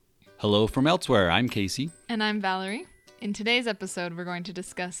Hello from elsewhere. I'm Casey. And I'm Valerie. In today's episode, we're going to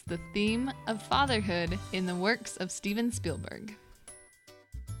discuss the theme of fatherhood in the works of Steven Spielberg.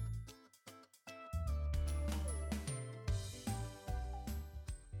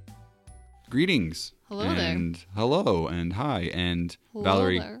 Greetings. Hello and there. Hello and hi. And Hello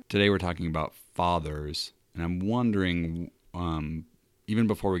Valerie, there. Today we're talking about fathers. And I'm wondering, even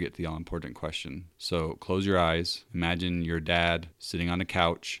before we get to the all-important question, so close your eyes. Imagine your dad sitting on a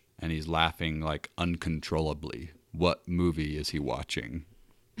couch and he's laughing like uncontrollably. What movie is he watching?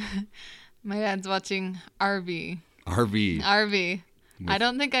 My dad's watching RV. RV. I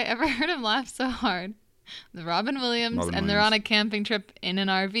don't think I ever heard him laugh so hard. The Robin Williams, and they're on a camping trip in an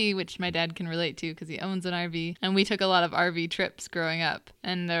RV, which my dad can relate to because he owns an RV. And we took a lot of RV trips growing up,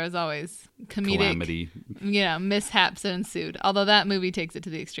 and there was always comedic Calamity. Mishaps that ensued. Although that movie takes it to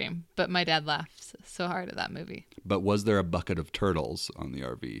the extreme. But my dad laughs so hard at that movie. But was there a bucket of turtles on the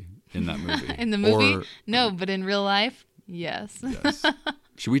RV in that movie? In the movie? No, but in real life, yes. Yes.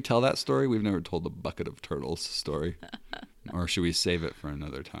 Should we tell that story? We've never told the bucket of turtles story. Or should we save it for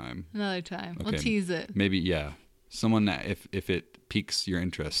another time? Another time. Okay. We'll tease it. Maybe, yeah. Someone, if it piques your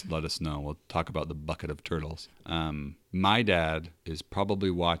interest, let us know. We'll talk about the bucket of turtles. My dad is probably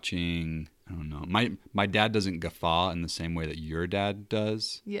watching, I don't know. My dad doesn't guffaw in the same way that your dad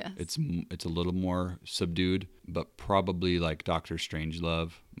does. Yes. It's a little more subdued, but probably like Dr.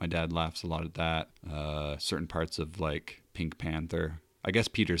 Strangelove. My dad laughs a lot at that. Certain parts of like Pink Panther. I guess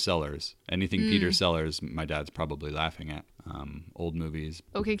Peter Sellers. Anything Peter Sellers, my dad's probably laughing at. Old movies.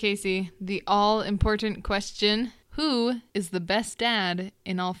 Okay, Casey, the all-important question. Who is the best dad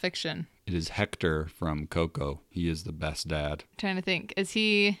in all fiction? It is Hector from Coco. He is the best dad. I'm trying to think. Is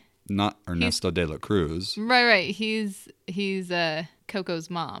he... Not Ernesto de la Cruz. Right. He's Coco's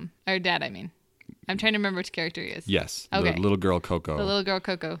mom. Or dad, I mean. I'm trying to remember which character he is. Yes. Okay. The little girl Coco. The little girl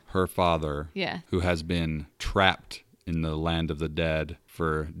Coco. Her father. Yeah. Who has been trapped in the land of the dead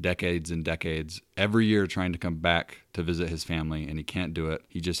for decades and decades, every year trying to come back to visit his family, and he can't do it.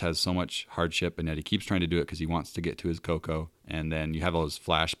 He just has so much hardship, and yet he keeps trying to do it because he wants to get to his Coco. And then you have all those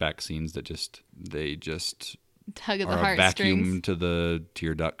flashback scenes that just Tug of the are a heartstrings. vacuum to the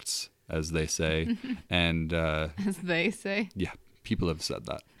tear ducts, as they say. And as they say. yeah, people have said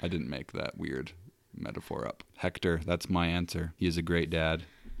that. I didn't make that weird metaphor up. Hector, that's my answer. He is a great dad.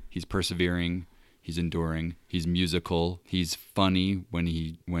 He's persevering. He's enduring. He's musical. He's funny when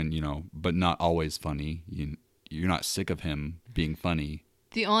but not always funny. You're not sick of him being funny.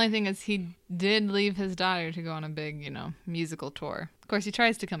 The only thing is he did leave his daughter to go on a big, musical tour. Of course, he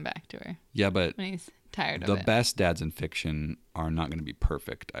tries to come back to her Yeah, but when he's tired of the it. best dads in fiction are not going to be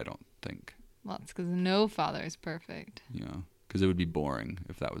perfect, I don't think. Well, it's because no father is perfect. Yeah, because it would be boring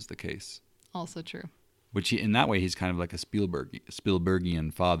if that was the case. Also true. Which in that way, he's kind of like a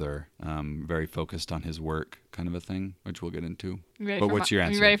Spielbergian father, very focused on his work kind of a thing, which we'll get into. What's your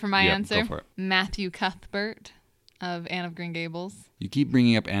answer? Are you ready for my answer? Go for it. Matthew Cuthbert of Anne of Green Gables. You keep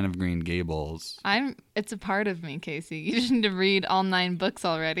bringing up Anne of Green Gables. It's a part of me, Casey. You just need to read all 9 books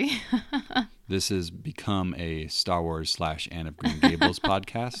already. This has become a Star Wars / Anne of Green Gables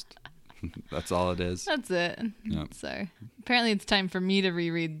podcast. That's all it is. That's it. Yep. So apparently it's time for me to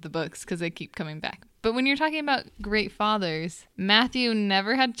reread the books because they keep coming back. But when you're talking about great fathers, Matthew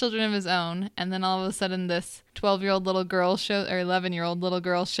never had children of his own, and then all of a sudden this 12-year-old little girl 11-year-old little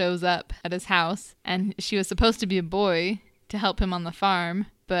girl shows up at his house, and she was supposed to be a boy to help him on the farm,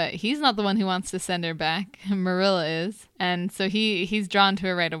 but he's not the one who wants to send her back. Marilla is. And so he's drawn to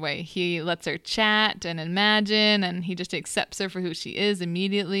her right away. He lets her chat and imagine, and he just accepts her for who she is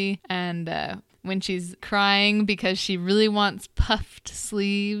immediately. And when she's crying because she really wants puffed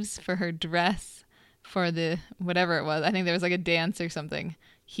sleeves for her dress, for the whatever it was. I think there was like a dance or something.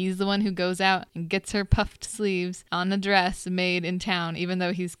 He's the one who goes out and gets her puffed sleeves on a dress made in town, even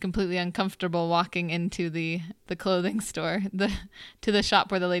though he's completely uncomfortable walking into the clothing store, to the shop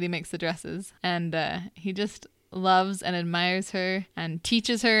where the lady makes the dresses. And he just loves and admires her and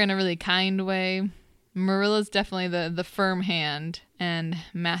teaches her in a really kind way. Marilla's definitely the firm hand, and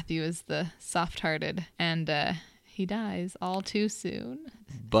Matthew is the soft-hearted, and he dies all too soon.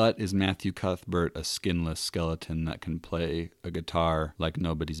 But is Matthew Cuthbert a skinless skeleton that can play a guitar like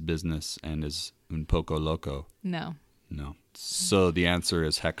nobody's business and is un poco loco? No. No. So the answer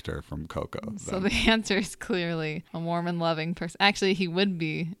is Hector from Coco. So the answer is clearly a warm and loving person. Actually, he would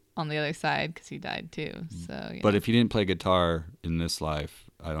be on the other side because he died too. So. But if he didn't play guitar in this life,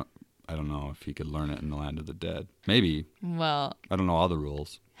 I don't know if he could learn it in the land of the dead. Maybe. Well. I don't know all the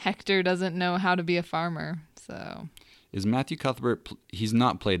rules. Hector doesn't know how to be a farmer, so. Is Matthew Cuthbert, he's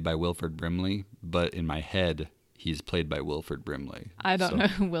not played by Wilford Brimley, but in my head, He's played by Wilford Brimley. I don't know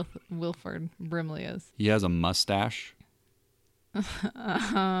who Wilford Brimley is. He has a mustache.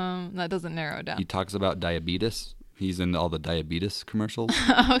 That doesn't narrow it down. He talks about diabetes. He's in all the diabetes commercials.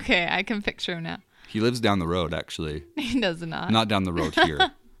 Okay, I can picture him now. He lives down the road, actually. He does not. Not down the road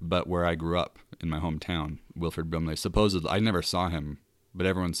here, but where I grew up in my hometown, Wilford Brimley. Supposedly, I never saw him, but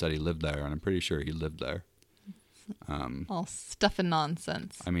everyone said he lived there, and I'm pretty sure he lived there. All stuff and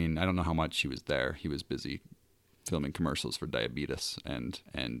nonsense. I mean, I don't know how much he was there. He was busy filming commercials for diabetes and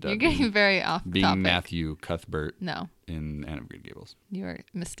You're getting very off being topic. Matthew Cuthbert No, in Anne of Green Gables. you are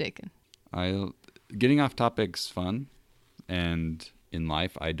mistaken. Getting off topic's fun, and in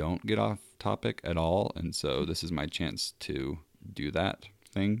life I don't get off topic at all, and so this is my chance to do that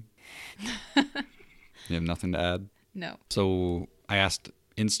thing. You have nothing to add? No. So I asked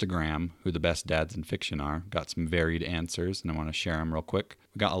Instagram who the best dads in fiction are. Got some varied answers, and I want to share them real quick.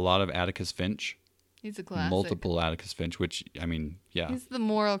 We got a lot of Atticus Finch. He's a classic. Multiple Atticus Finch, which, I mean, yeah. He's the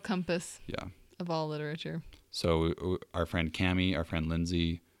moral compass Yeah. of all literature. So our friend Cammie, our friend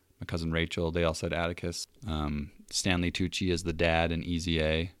Lindsay, my cousin Rachel, they all said Atticus. Stanley Tucci is the dad in Easy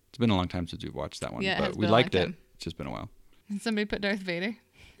A. It's been a long time since we've watched that one, Yeah, it but has we been a long liked it. time. It's just been a while. Did somebody put Darth Vader?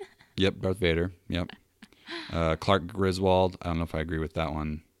 Yep, Darth Vader. Yep. Clark Griswold. I don't know if I agree with that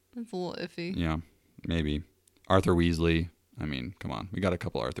one. That's a little iffy. Yeah, maybe. Arthur Weasley. I mean, come on. We got a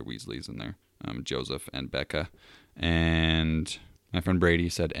couple Arthur Weasleys in there. Joseph and Becca. And my friend Brady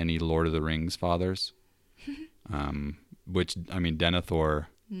said any Lord of the Rings fathers. Which, I mean, Denethor.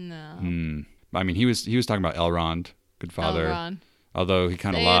 No. I mean, he was talking about Elrond, good father. Elrond. Although he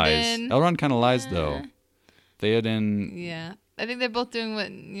kind of lies. Theoden. Elrond kind of lies, though. Theoden. Yeah. I think they're both doing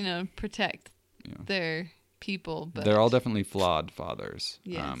what, protect Yeah. their people. But They're all definitely flawed fathers.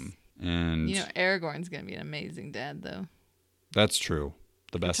 Yes. And Aragorn's going to be an amazing dad, though. that's true.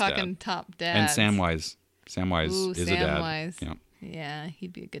 The best We're talking dad. top dads. And Samwise. Samwise Ooh, is a dad. Samwise. Yeah. Yeah,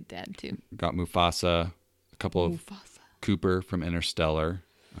 he'd be a good dad, too. Got Mufasa. A couple of Mufasa. Cooper from Interstellar.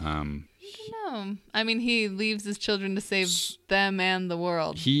 No. I mean, he leaves his children to save them and the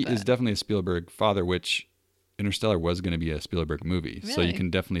world. He but- is definitely a Spielberg father, which Interstellar was going to be a Spielberg movie. So you Really? can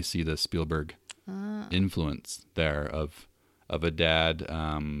definitely see the Spielberg influence there of a dad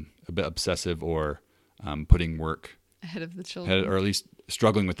a bit obsessive or putting work ahead of the children. or at least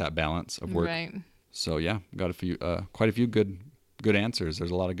struggling with that balance of work. Right. So yeah, got quite a few good answers.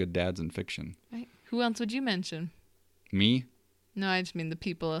 There's a lot of good dads in fiction. Right. Who else would you mention? Me? No, I just mean the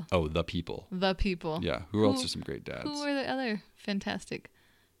people. Oh, the people. The people. Yeah. Who else are some great dads? Who were the other fantastic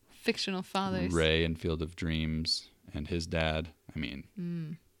fictional fathers? Ray in Field of Dreams and his dad. I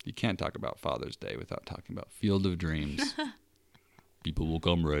mean, you can't talk about Father's Day without talking about Field of Dreams. People will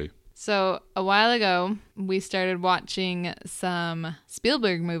come, Ray. So a while ago, we started watching some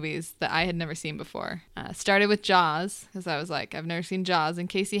Spielberg movies that I had never seen before. Started with Jaws, because I was like, I've never seen Jaws, and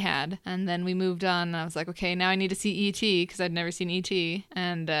Casey had. And then we moved on, and I was like, okay, now I need to see E.T., because I'd never seen E.T.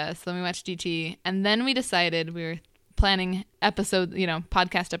 And so then we watched E.T. And then we decided we were planning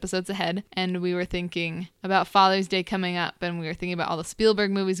podcast episodes ahead, and we were thinking about Father's Day coming up, and we were thinking about all the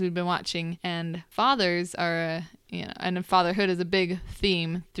Spielberg movies we'd been watching, and fathers are and fatherhood is a big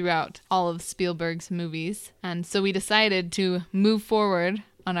theme throughout all of Spielberg's movies. And so we decided to move forward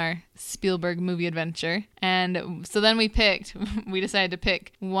on our Spielberg movie adventure. And so then we decided to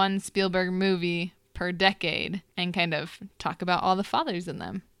pick one Spielberg movie per decade and kind of talk about all the fathers in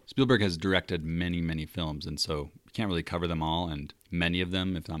them. Spielberg has directed many, many films, and so you can't really cover them all, and many of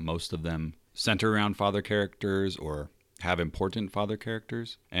them, if not most of them, center around father characters or have important father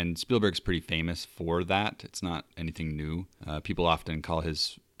characters. And Spielberg's pretty famous for that. It's not anything new. People often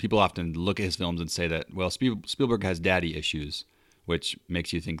look at his films and say that, well, Spielberg has daddy issues, which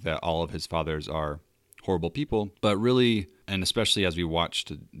makes you think that all of his fathers are horrible people. But really, and especially as we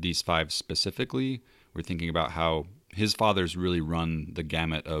watched these five specifically, we're thinking about how his fathers really run the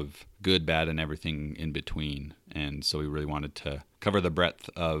gamut of good, bad, and everything in between. And so we really wanted to cover the breadth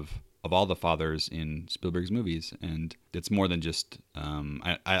of all the fathers in Spielberg's movies. And it's more than just,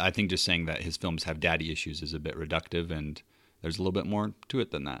 I think just saying that his films have daddy issues is a bit reductive, and there's a little bit more to it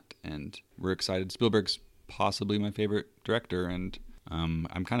than that. And we're excited. Spielberg's possibly my favorite director, and I'm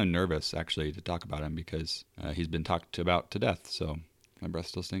kind of nervous, actually, to talk about him because he's been talked about to death. So my breath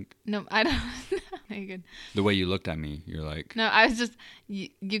still stink? No, I don't. You're good. The way you looked at me, you're like... No, I was just...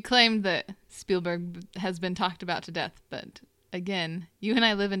 You claimed that Spielberg has been talked about to death, but again, you and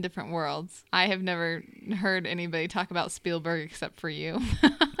I live in different worlds. I have never heard anybody talk about Spielberg except for you.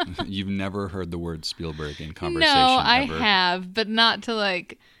 You've never heard the word Spielberg in conversation, No, I ever. have, but not to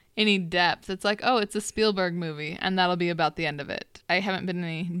any depth. It's like, oh, it's a Spielberg movie, and that'll be about the end of it. I haven't been in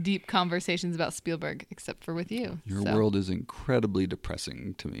any deep conversations about Spielberg except for with you. Your world is incredibly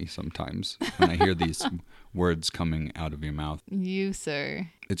depressing to me sometimes when I hear these words coming out of your mouth. You, sir.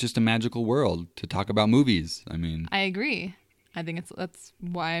 It's just a magical world to talk about movies. I mean, I agree. I think that's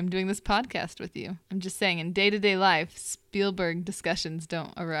why I'm doing this podcast with you. I'm just saying, in day-to-day life, Spielberg discussions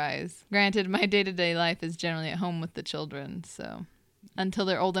don't arise. Granted, my day-to-day life is generally at home with the children, so until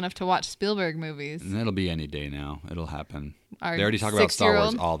they're old enough to watch Spielberg movies. and it'll be any day now. It'll happen. Our They already talk about Star Wars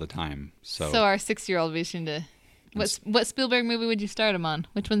 6-year-old all the time. So our 6-year-old, we should. What Spielberg movie would you start him on?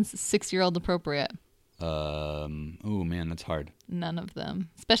 Which one's 6-year-old appropriate? oh man, that's hard. None of them.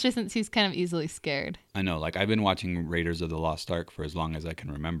 Especially since he's kind of easily scared. I know, like I've been watching Raiders of the Lost Ark for as long as I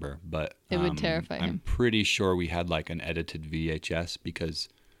can remember, but It would terrify I'm him. pretty sure we had like an edited VHS because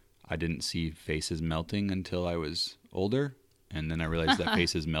I didn't see faces melting until I was older, and then I realized that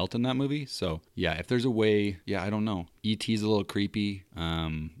faces melt in that movie. So yeah, if there's a way, yeah, I don't know. E.T.'s a little creepy.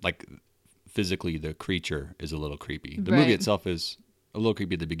 Like physically, the creature is a little creepy. The movie Right. itself is a little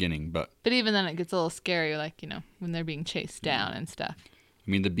creepy at the beginning, but But even then, it gets a little scary, like, when they're being chased down and stuff. I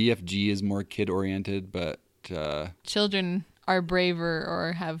mean the BFG is more kid oriented, but Children are braver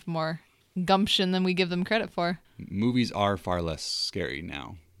or have more gumption than we give them credit for. movies are far less scary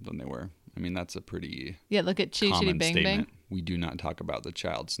now than they were. I mean, that's a pretty Yeah, look at Chitty Chitty common Bang statement. Bang. We do not talk about the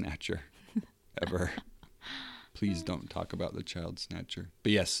child snatcher ever. Please don't talk about the child snatcher.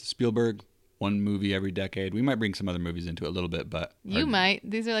 But yes, Spielberg, one movie every decade. We might bring some other movies into it a little bit, but You might.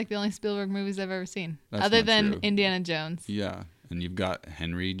 These are like the only Spielberg movies I've ever seen. That's Other not than true. Indiana Jones. yeah. And you've got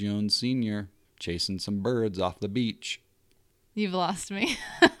Henry Jones Sr. chasing some birds off the beach. You've lost me.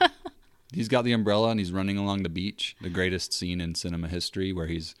 He's got the umbrella and he's running along the beach. The greatest scene in cinema history, where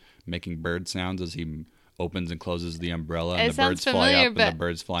he's making bird sounds as he opens and closes the umbrella, and It the sounds birds fly familiar, up, but- and the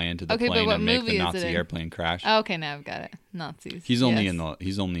birds fly into the Okay, but plane what and make movie the is it Nazi in? airplane crash. Okay, now I've got it. Nazis. He's only Yes.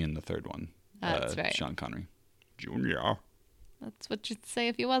 in the third one. That's right. Sean Connery, Junior. That's what you'd say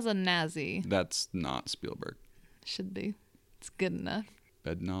if he was a Nazi. That's not Spielberg. Should be. It's good enough.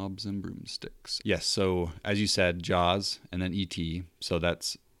 Bed knobs and broomsticks. Yes. So as you said, Jaws and then E.T. So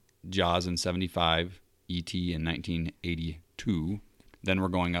that's Jaws in '75, E.T. in 1982. Then we're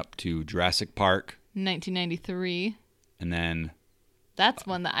going up to Jurassic Park, 1993. and then That's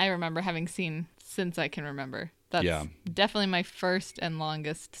one that I remember having seen since I can remember. That's Yeah. definitely my first and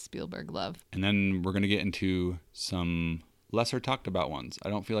longest Spielberg love. we're gonna get into some lesser talked about ones. I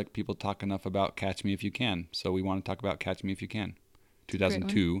don't feel like people talk enough about Catch Me If You Can, so we want to talk about Catch Me If You Can,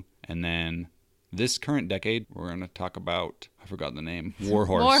 2002, and then this current decade we're gonna talk about, I forgot the name, War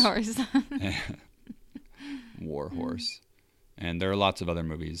Horse. War Horse. War Horse. And there are lots of other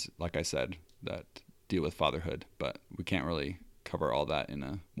movies, like I said, that deal with fatherhood, but we can't really cover all that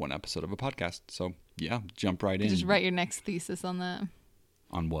in one episode of a podcast. So yeah, jump right in. Just write your next thesis on that.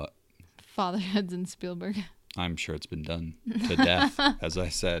 On what? Fatherhoods in Spielberg. I'm sure it's been done to death, as I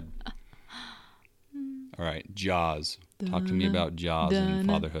said. All right, Jaws. Talk to me about Jaws and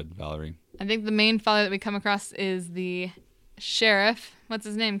fatherhood, Valerie. I think the main father that we come across is the sheriff. What's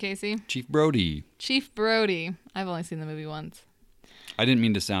his name, Casey? Chief Brody. Chief Brody. I've only seen the movie once. I didn't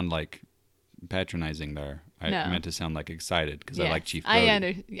mean to sound like patronizing there. I No. meant to sound like excited because I Yes, like Chief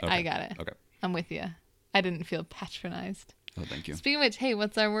Brody. I Okay. got it. Okay. I'm with you. I didn't feel patronized. Oh, thank you. Speaking of which, hey,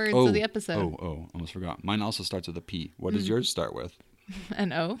 what's our words of the episode? Almost forgot. Mine also starts with a P. What Mm. does yours start with?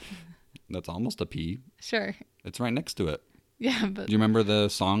 An O? That's almost a P. Sure. It's right next to it. Yeah, but Do you remember the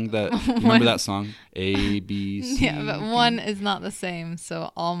song that? You remember that song? A B C. yeah, but one is not the same,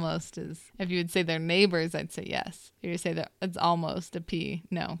 so almost is. If you would say they're neighbors, I'd say yes. If you say that it's almost a P,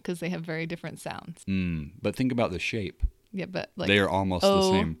 no, because they have very different sounds. But think about the shape. Yeah, but like They are almost the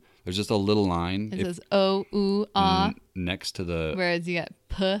O, same. There's just a little line It says O, U, ah, next to the whereas you get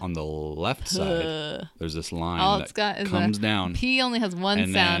P. on the left side. There's this line All that it's got is comes a down. P only has one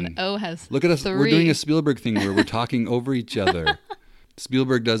and sound. then- O has Look at us. three. We're doing a Spielberg thing where we're talking over each other.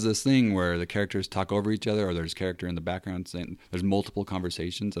 Spielberg does this thing where the characters talk over each other, or there's character in the background saying there's multiple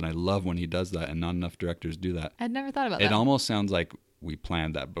conversations, and I love when he does that, and not enough directors do that. I'd never thought about It that. almost sounds like we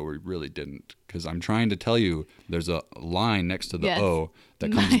planned that, but we really didn't, because I'm trying to tell you there's a line next to the Yes. O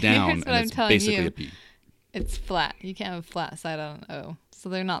that comes Here's down, what and I'm it's telling basically you. a P. It's flat. You can't have a flat side on an O, so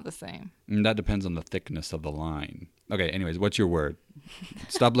they're not the same. And that depends on the thickness of the line. Okay, anyways, what's your word?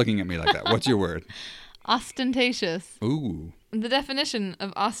 Stop looking at me like that. What's your word? Ostentatious. Ooh. The definition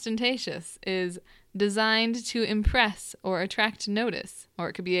of ostentatious is designed to impress or attract notice, or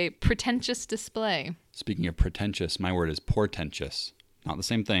it could be a pretentious display. Speaking of pretentious, my word is portentous. Not the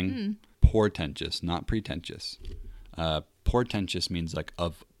same thing. Portentous, not pretentious. Portentous means like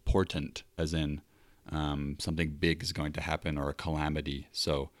of portent, as in something big is going to happen or a calamity.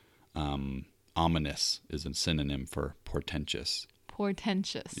 So ominous is a synonym for portentous.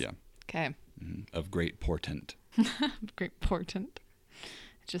 Portentous. Yeah. Okay. Of great portent. Great portent.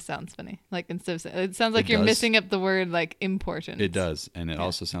 It just sounds funny. Like instead of it sounds like It you're does. missing up the word like important. It does. And it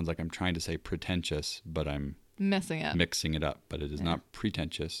also sounds like I'm trying to say pretentious, but I'm Messing up. mixing it up. But it is not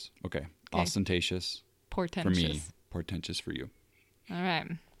pretentious. Okay. Ostentatious Portentous. for me. Portentous for you. All right.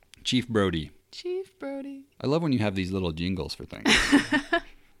 Chief Brody. Chief Brody. I love when you have these little jingles for things.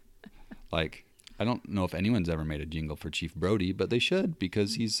 Like, I don't know if anyone's ever made a jingle for Chief Brody, but they should,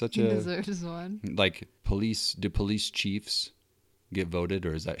 because he's such He a, deserves one. like, do police chiefs get voted,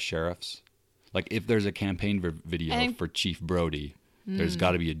 or is that sheriffs? Like, if there's a campaign video think- for Chief Brody, there's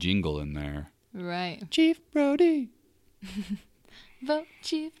got to be a jingle in there. Right. Chief Brody, Vote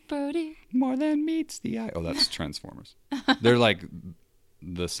Chief Brody. more than meets the eye. Oh, that's Transformers. They're like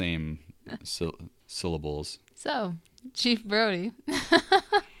the same syllables. So, Chief Brody.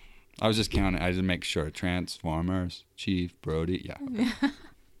 I was just counting. I just make sure. Transformers, Chief Brody. Yeah. Okay.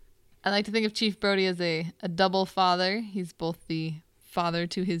 I like to think of Chief Brody as a double father. He's both the father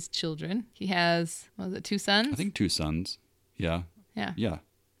to his children. He has, what was it, 2 sons? I think 2 sons. Yeah. Yeah. Yeah.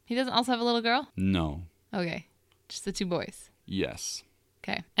 He doesn't also have a little girl? No. Okay. Just the 2 boys. Yes.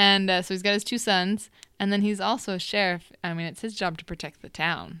 Okay. And so he's got his 2 sons, and then he's also a sheriff. I mean, it's his job to protect the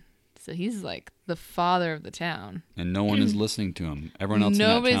town. So he's like the father of the town. And no one is listening to him. Everyone else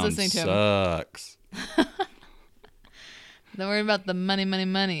Nobody's in that town listening to him. sucks. Don't worry about the money, money,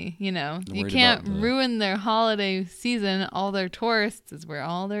 money. You know, Don't you worry can't about the- ruin their holiday season. All their tourists is where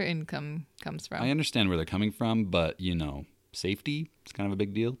all their income comes from. I understand where they're coming from, but, safety is kind of a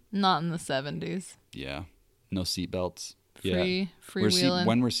big deal. Not in the 70s. Yeah. No seatbelts. Free Were wheeling.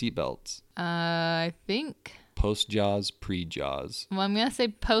 when were seatbelts? I think. Post Jaws, pre Jaws. Well, I'm going to say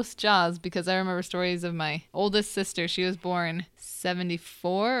post Jaws because I remember stories of my oldest sister. She was born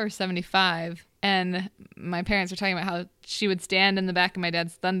 74 or 75. And my parents were talking about how she would stand in the back of my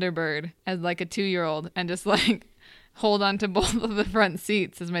dad's Thunderbird as like a 2-year-old and just like hold on to both of the front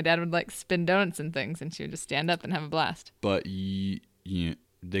seats as my dad would like spin donuts and things. And she would just stand up and have a blast. But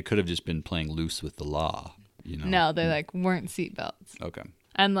they could have just been playing loose with the law, No, they like weren't seatbelts. Okay.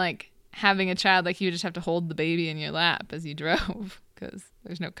 And like having a child, like you would just have to hold the baby in your lap as you drove because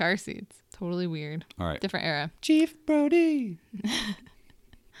there's no car seats. Totally weird. All right. Different era. Chief Brody.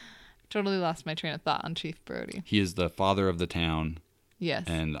 Totally lost my train of thought on Chief Brody. He is the father of the town, Yes.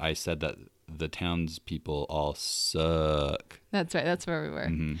 and I said that the townspeople all suck. That's right. That's where we were.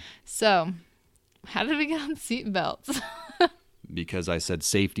 Mm-hmm. So, how did we get on seatbelts? Because I said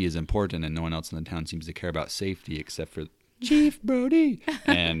safety is important, and no one else in the town seems to care about safety except for Chief Brody.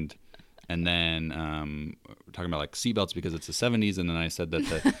 and then we're talking about like seatbelts because it's the 70s, and then I said that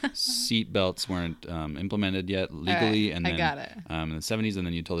the seatbelts weren't implemented yet legally, right, and then I got it. In the 70s, and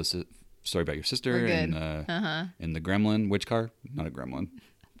then you told us a story about your sister We're in good. in the Gremlin. Which car? Not a Gremlin.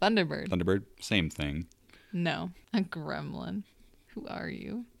 Thunderbird. Thunderbird. Same thing. No, a gremlin. Who are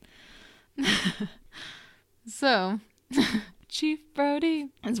you? So, Chief Brody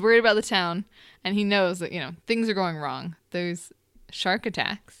is worried about the town, and he knows that, things are going wrong. There's shark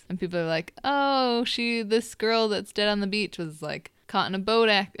attacks, and people are like, oh, this girl that's dead on the beach was like caught in a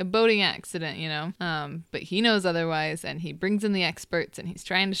boating accident, but he knows otherwise, and he brings in the experts, and he's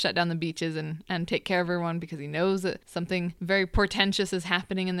trying to shut down the beaches and take care of everyone because he knows that something very portentous is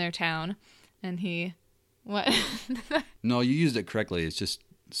happening in their town. And what? No, you used it correctly. It's just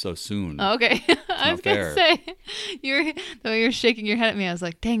so soon. Oh, okay. I was fair. gonna say the way you're shaking your head at me, I was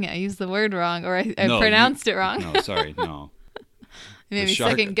like, dang it, I used the word wrong, or I No, pronounced it wrong. No, sorry, no. It made the me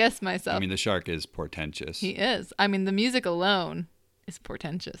shark- second guess myself. I mean, the shark is portentous. He is. I mean, the music alone is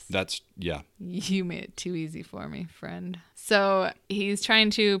portentous. Yeah. You made it too easy for me, friend. So he's trying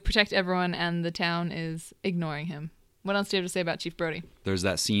to protect everyone, and the town is ignoring him. What else do you have to say about Chief Brody? There's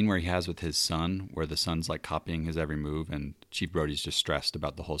that scene where he has with his son, where the son's like copying his every move, and Chief Brody's just stressed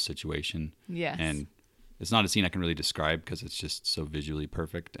about the whole situation. Yes. And it's not a scene I can really describe because it's just so visually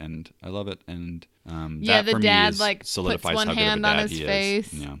perfect, and I love it. And that the for dad me like puts solidifies one how good of a hand on dad his he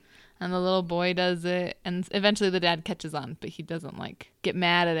face. is. Yeah. And the little boy does it, and eventually the dad catches on, but he doesn't like get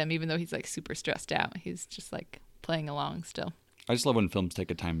mad at him, even though he's like super stressed out. He's just like playing along still. I just love when films take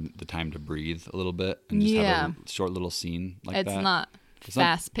the time to breathe a little bit and just have a short little scene like that. It's not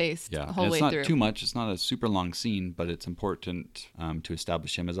fast paced Yeah, the whole and way it's not through. too much. It's not a super long scene, but it's important to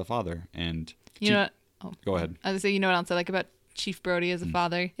establish him as a father. And You know what? Oh, go ahead. I was gonna say, you know what else I like about Chief Brody as a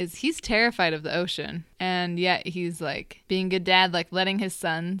father, is he's terrified of the ocean. And yet he's like being a good dad, like letting his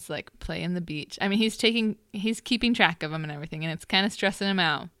sons like play in the beach. I mean, he's keeping track of them and everything, and it's kind of stressing him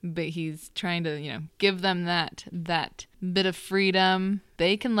out. But he's trying to, give them that bit of freedom.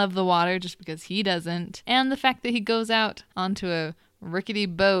 They can love the water just because he doesn't. And the fact that he goes out onto a rickety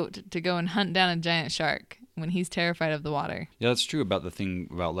boat to go and hunt down a giant shark when he's terrified of the water. Yeah, that's true about the thing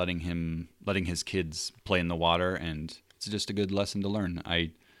about letting his kids play in the water, and it's just a good lesson to learn.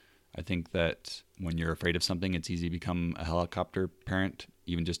 I think that when you're afraid of something, it's easy to become a helicopter parent,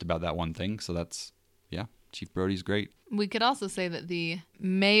 even just about that one thing. So Chief Brody's great. We could also say that the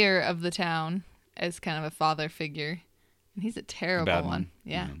mayor of the town is kind of a father figure, and he's a terrible bad one.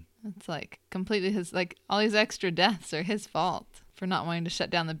 Yeah. It's like completely all these extra deaths are his fault for not wanting to shut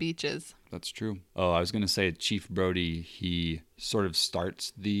down the beaches. That's true. Oh, I was going to say Chief Brody, he sort of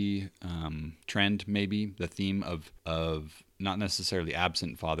starts the trend, maybe, the theme of not necessarily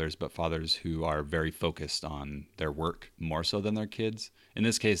absent fathers, but fathers who are very focused on their work more so than their kids. In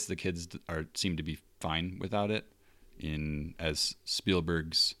this case, the kids seem to be fine without it. As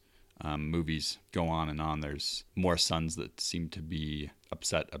Spielberg's movies go on and on, there's more sons that seem to be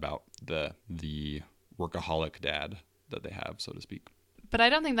upset about the workaholic dad that they have, so to speak. But I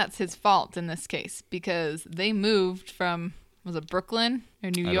don't think that's his fault in this case, because they moved from, was it Brooklyn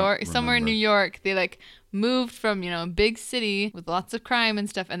or New York? Somewhere in New York. They moved from, a big city with lots of crime and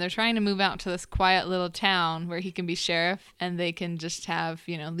stuff, and they're trying to move out to this quiet little town where he can be sheriff and they can just have,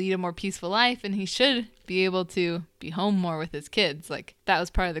 lead a more peaceful life, and he should be able to be home more with his kids. That was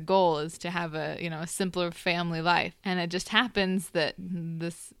part of the goal, is to have a simpler family life. And it just happens that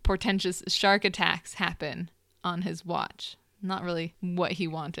this portentous shark attacks happen on his watch. Not really what he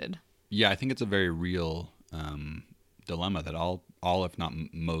wanted. Yeah, I think it's a very real dilemma that all if not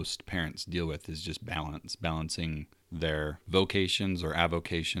most parents deal with, is just balancing their vocations or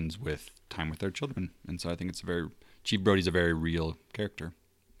avocations with time with their children. And so I think Chief Brody's a very real character,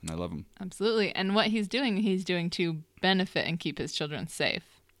 and I love him. Absolutely. And what he's doing to benefit and keep his children safe.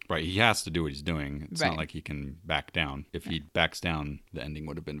 Right, he has to do what he's doing. It's right. Not like he can back down. If he backs down, the ending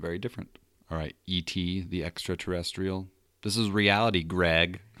would have been very different. All right, E.T., the extraterrestrial. This is reality,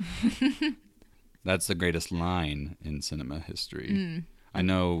 Greg. That's the greatest line in cinema history. I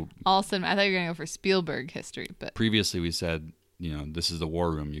know. All cinema. I thought you were going to go for Spielberg history, but previously we said, this is the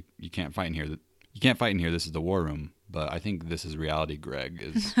war room. You can't fight in here. You can't fight in here. This is the war room. But I think this is reality,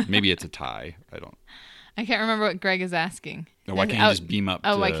 Greg. Maybe it's a tie. I can't remember what Greg is asking. Or why can't he just beam up?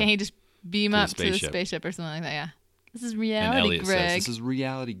 Why can't he just beam up to the spaceship or something like that? Yeah. This is reality, and Elliot Greg. Says, this is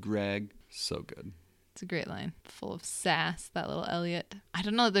reality, Greg. So good. It's a great line, full of sass, that little Elliot. I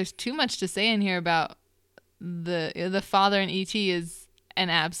don't know, there's too much to say in here about the father in E.T. is an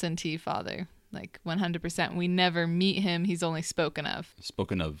absentee father, 100%. We never meet him. He's only spoken of.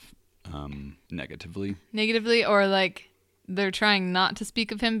 Negatively. Negatively, or they're trying not to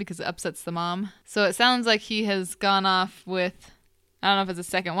speak of him because it upsets the mom. So it sounds like he has gone off with, I don't know if it's a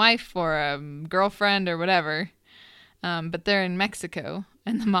second wife or a girlfriend or whatever, but they're in Mexico,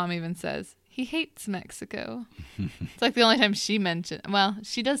 and the mom even says, he hates Mexico. It's the only time she mentioned. Well,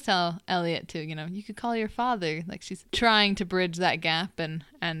 she does tell Elliot to, you could call your father. She's trying to bridge that gap and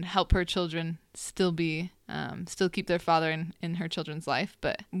help her children still keep their father in her children's life.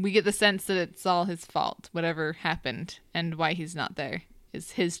 But we get the sense that it's all his fault. Whatever happened and why he's not there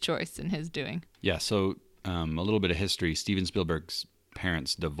is his choice and his doing. Yeah. So a little bit of history. Steven Spielberg's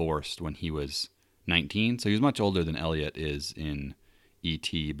parents divorced when he was 19. So he was much older than Elliot is in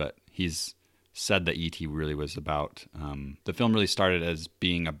E.T., but he's said that E.T. really was about, the film really started as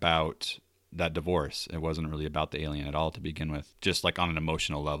being about that divorce. It wasn't really about the alien at all to begin with. Just on an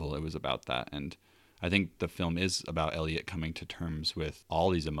emotional level, it was about that. And I think the film is about Elliot coming to terms with all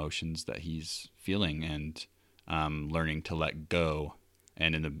these emotions that he's feeling and learning to let go.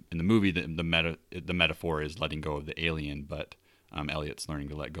 And in the movie, the metaphor is letting go of the alien, but Elliot's learning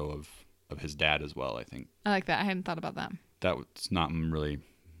to let go of his dad as well, I think. I like that. I hadn't thought about that. That's not really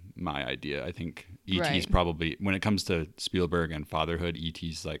my idea. I think E.T.'s right. probably, when it comes to Spielberg and fatherhood,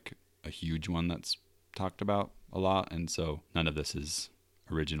 E.T.'s a huge one that's talked about a lot, and so none of this is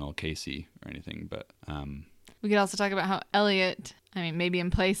original Casey or anything, but we could also talk about how Elliot, maybe in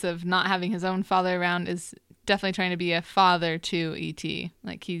place of not having his own father around, is definitely trying to be a father to E.T.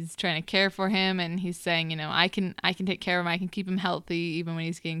 He's trying to care for him, and he's saying, I can take care of him. I can keep him healthy even when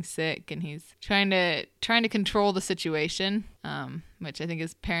he's getting sick, and he's trying to control the situation, which I think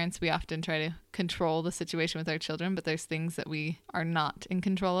as parents we often try to control the situation with our children, but there's things that we are not in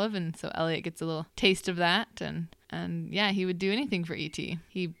control of, and so Elliot gets a little taste of that, and yeah, he would do anything for E.T.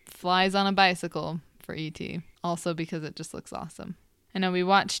 He flies on a bicycle for E.T. also because it just looks awesome. I know we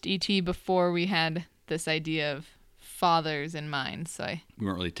watched E.T. before we had this idea of fathers in mind, so we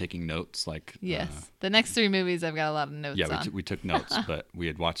weren't really taking notes. Like yes, the next 3 movies I've got a lot of notes on. We took notes, but we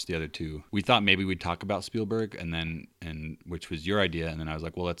had watched the other 2. We thought maybe we'd talk about Spielberg, and which was your idea, and then I was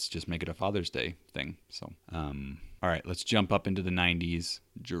like, well, let's just make it a Father's Day thing. So, all right, let's jump up into the 90s.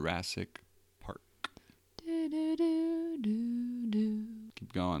 Jurassic Park.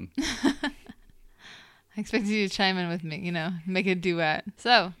 Keep going. I expected you to chime in with me, make a duet.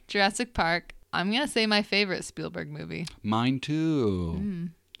 So, Jurassic Park. I'm going to say my favorite Spielberg movie. Mine too.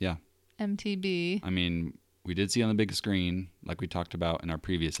 Yeah. MTB. I mean, we did see on the big screen, like we talked about in our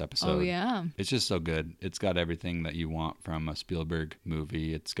previous episode. Oh, yeah. It's just so good. It's got everything that you want from a Spielberg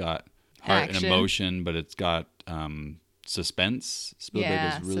movie. It's got heart Action. and emotion, but it's got suspense.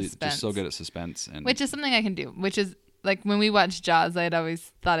 Spielberg is really suspense. just so good at suspense. Which is something I can do, which is like when we watched Jaws, I'd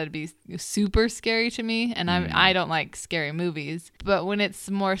always thought it'd be super scary to me, and I don't like scary movies. But when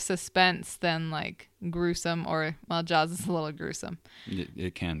it's more suspense than like gruesome, Jaws is a little gruesome.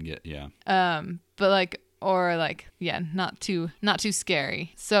 It can get, yeah. But not too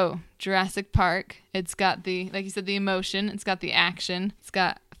scary. So Jurassic Park, it's got like you said, the emotion, it's got the action, it's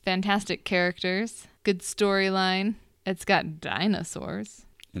got fantastic characters, good storyline, it's got dinosaurs,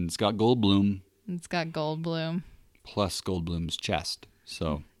 and it's got Goldblum. It's got Goldblum. Plus Goldblum's chest,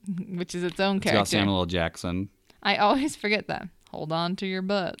 so which is its own it's character. got Samuel L. Jackson. I always forget that. Hold on to your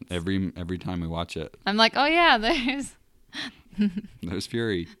butts. Every time we watch it, I'm like, oh yeah, there's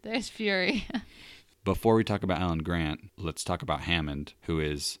Fury. There's Fury. Before we talk about Alan Grant, let's talk about Hammond, who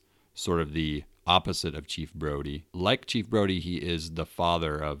is sort of the opposite of Chief Brody. Like Chief Brody, he is the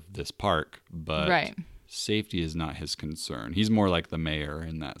father of this park, but right. Safety is not his concern. He's more like the mayor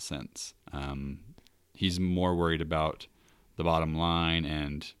in that sense. He's more worried about the bottom line,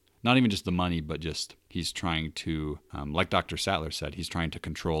 and not even just the money, but just he's trying to, like Dr. Sattler said, he's trying to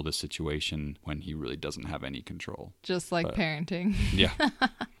control the situation when he really doesn't have any control. Just like parenting. Yeah.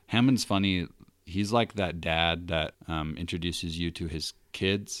 Hammond's funny. He's like that dad that introduces you to his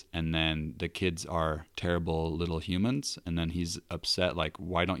kids, and then the kids are terrible little humans, and then he's upset, like,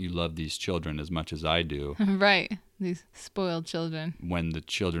 why don't you love these children as much as I do? Right. These spoiled children. When the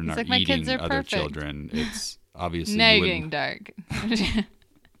children it's are like, my eating kids are other perfect. children, it's obviously... Now you're getting dark.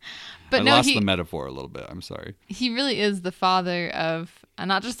 But I lost the metaphor a little bit. I'm sorry. He really is the father of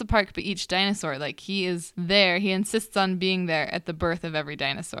not just the park, but each dinosaur. Like, he is there. He insists on being there at the birth of every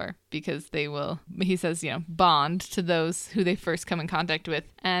dinosaur because they will, he says, bond to those who they first come in contact with.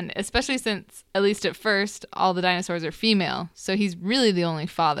 And especially since, at least at first, all the dinosaurs are female. So he's really the only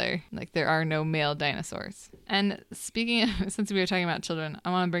father. Like, there are no male dinosaurs. And speaking of, since we were talking about children, I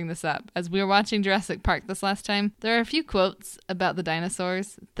want to bring this up. As we were watching Jurassic Park this last time, there are a few quotes about the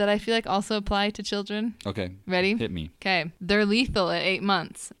dinosaurs that I feel like also apply to children. Okay. Ready? Hit me. Okay. They're lethal at 8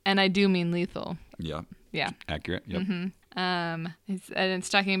 months. And I do mean lethal. Yeah. Yeah. Accurate. Yep. Mm-hmm. And it's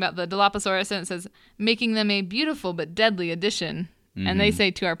talking about the Dilophosaurus, and it says, making them a beautiful but deadly addition. Mm-hmm. And they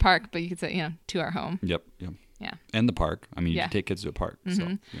say to our park, but you could say, to our home. Yep. Yep. Yeah. And the park. I mean, you can take kids to a park.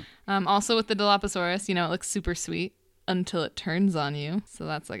 Mm-hmm. So, yeah. Also with the Dilophosaurus, it looks super sweet until it turns on you. So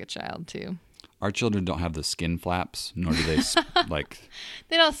that's like a child too. Our children don't have the skin flaps, nor do they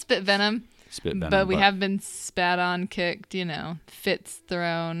They don't spit venom. But we have been spat on, kicked, fits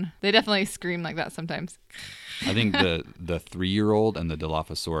thrown. They definitely scream like that sometimes. I think the 3-year-old and the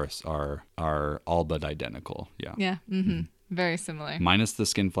Dilophosaurus are all but identical. Yeah. Yeah. Mm-hmm. Very similar. Minus the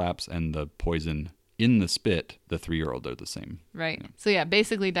skin flaps and the poison in the spit, the 3-year-old are the same. Right. Yeah. So yeah,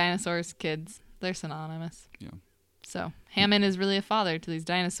 basically dinosaurs, kids, they're synonymous. Yeah. So Hammond is really a father to these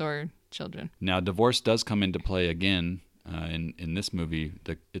dinosaur children. Now, divorce does come into play again in this movie.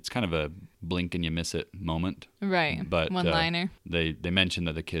 It's kind of a blink and you miss it moment. Right. But one-liner. They mention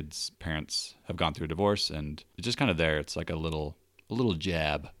that the kids' parents have gone through a divorce, and it's just kind of there. It's like a little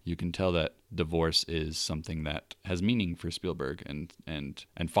jab. You can tell that divorce is something that has meaning for Spielberg, and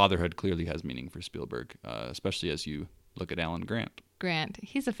fatherhood clearly has meaning for Spielberg, especially as you look at Alan Grant.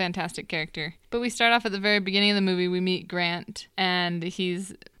 He's a fantastic character. But we start off at the very beginning of the movie. We meet Grant, and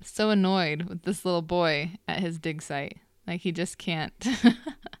he's so annoyed with this little boy at his dig site. Like, he just can't.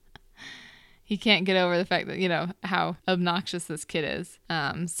 He can't get over the fact that, how obnoxious this kid is.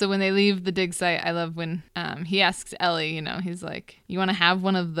 So when they leave the dig site, I love when he asks Ellie, he's like, you want to have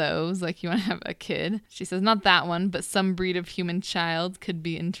one of those? Like, you want to have a kid? She says, not that one, but some breed of human child could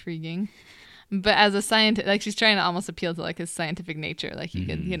be intriguing. But as a scientist, like, she's trying to almost appeal to, like, his scientific nature. Like, he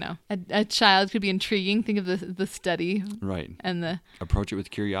could, a child could be intriguing. Think of the study. Right. And the... Approach it with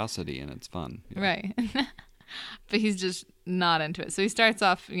curiosity, and it's fun. Yeah. Right. But he's just not into it. So he starts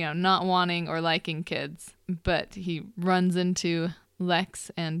off, not wanting or liking kids, but he runs into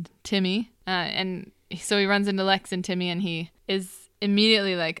Lex and Timmy. And so he runs into Lex and Timmy, and he is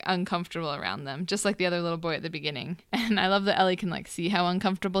immediately like uncomfortable around them, just like the other little boy at the beginning. And I love that Ellie can like see how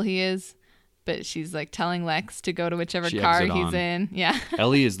uncomfortable he is, but she's like telling Lex to go to whichever car he's in. Yeah.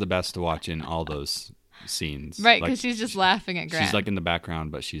 Ellie is the best to watch in all those scenes. Right, because she's just laughing at Grant. She's like in the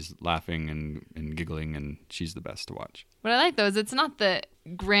background, but she's laughing and giggling, and she's the best to watch. What I like, though, is it's not that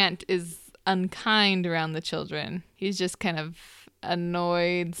Grant is unkind around the children. He's just kind of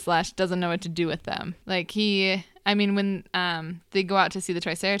annoyed / doesn't know what to do with them. Like when they go out to see the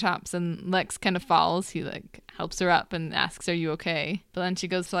Triceratops and Lex kind of falls, he like helps her up and asks, "Are you okay?" But then she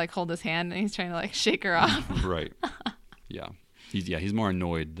goes to like hold his hand, and he's trying to like shake her off. Right. Yeah. He's more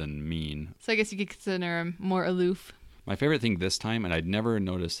annoyed than mean. So I guess you could consider him more aloof. My favorite thing this time, and I'd never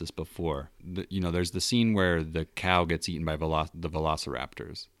noticed this before, there's the scene where the cow gets eaten by the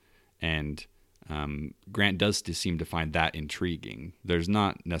velociraptors, and Grant does seem to find that intriguing. There's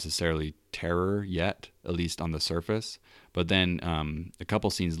not necessarily terror yet, at least on the surface, but then a couple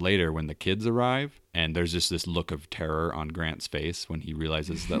scenes later when the kids arrive, and there's just this look of terror on Grant's face when he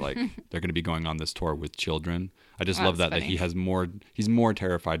realizes that like they're going to be going on this tour with children. I just love that he's more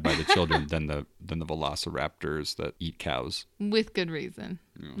terrified by the children than the velociraptors that eat cows. With good reason.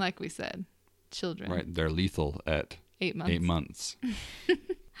 Yeah. Like we said, children. Right, they're lethal at 8 months. 8 months.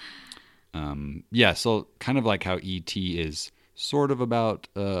 So kind of like how E.T. is sort of about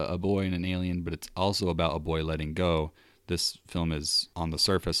a boy and an alien, but it's also about a boy letting go. This film is on the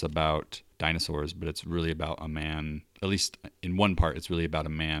surface about dinosaurs, but it's really about a man, at least in one part, it's really about a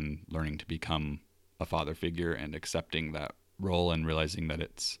man learning to become a father figure and accepting that role and realizing that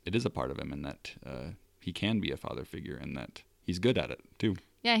it is a part of him, and that he can be a father figure, and that he's good at it too.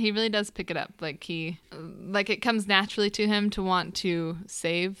 Yeah, he really does pick it up. Like it comes naturally to him to want to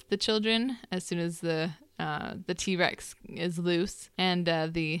save the children as soon as the T-Rex is loose, and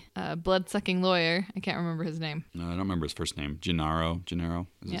the blood-sucking lawyer, I can't remember his name. No, I don't remember his first name. Gennaro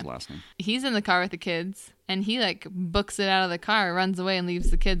is his last name. He's in the car with the kids, and he like books it out of the car, runs away, and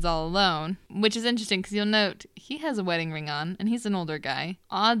leaves the kids all alone, which is interesting because you'll note he has a wedding ring on, and he's an older guy.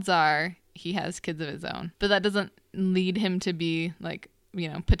 Odds are he has kids of his own, but that doesn't lead him to be like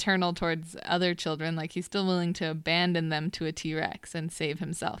paternal towards other children. Like he's still willing to abandon them to a T-Rex and save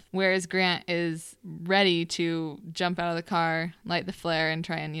himself. Whereas Grant is ready to jump out of the car, light the flare, and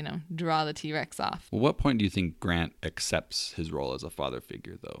try and, draw the T-Rex off. Well, what point do you think Grant accepts his role as a father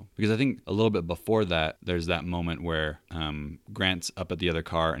figure, though? Because I think a little bit before that, there's that moment where Grant's up at the other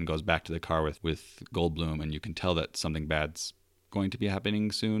car and goes back to the car with Goldblum, and you can tell that something bad's going to be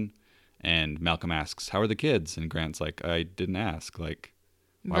happening soon. And Malcolm asks, "How are the kids?" And Grant's like, "I didn't ask. Like,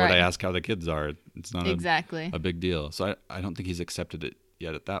 why would I ask how the kids are? It's not a big deal." So I don't think he's accepted it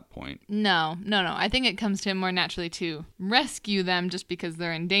yet at that point. No. I think it comes to him more naturally to rescue them just because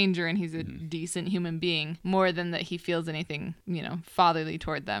they're in danger and he's a decent human being, more than that he feels anything, fatherly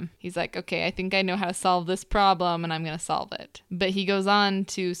toward them. He's like, okay, I think I know how to solve this problem and I'm going to solve it. But he goes on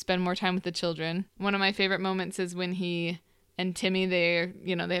to spend more time with the children. One of my favorite moments is when he and Timmy, they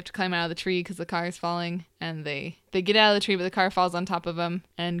have to climb out of the tree because the car is falling, and they get out of the tree, but the car falls on top of them.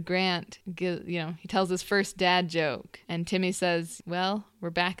 And Grant, he tells his first dad joke, and Timmy says, "Well,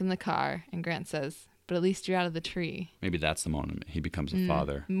 we're back in the car." And Grant says, "But at least you're out of the tree." Maybe that's the moment he becomes a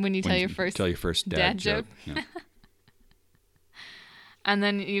father. When you tell your first dad joke. Yeah. And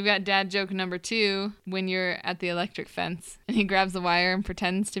then you've got dad joke number 2 when you're at the electric fence, and he grabs the wire and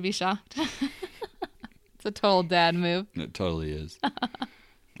pretends to be shocked. It's a total dad move. It totally is.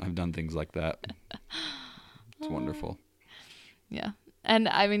 I've done things like that. It's wonderful. Yeah. And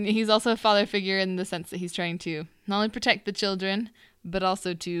I mean, he's also a father figure in the sense that he's trying to not only protect the children, but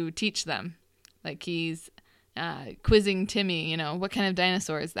also to teach them. Like he's quizzing Timmy, what kind of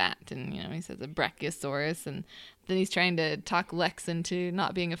dinosaur is that? And, he says a Brachiosaurus. And then he's trying to talk Lex into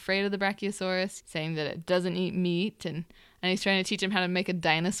not being afraid of the Brachiosaurus, saying that it doesn't eat meat. And he's trying to teach him how to make a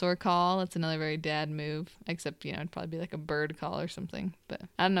dinosaur call. That's another very dad move, except, it'd probably be like a bird call or something. But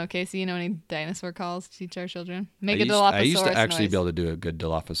I don't know, Casey, you know any dinosaur calls to teach our children? Make a Dilophosaurus I used to actually noise. be able to do a good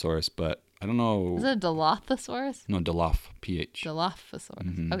Dilophosaurus, but I don't know. Is it a Dilophosaurus? No, Diloph, PH. Dilophosaurus.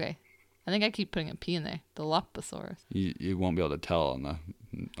 Mm-hmm. Okay. I think I keep putting a P in there. Dilophosaurus. You won't be able to tell on the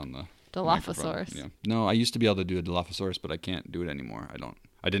Dilophosaurus. Yeah. No, I used to be able to do a Dilophosaurus, but I can't do it anymore.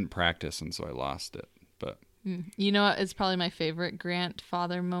 I didn't practice, and so I lost it. But You know what is probably my favorite Grant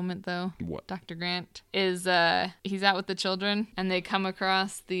father moment, though? What? Dr. Grant is he's out with the children and they come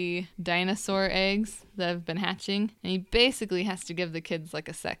across the dinosaur eggs that have been hatching, and he basically has to give the kids like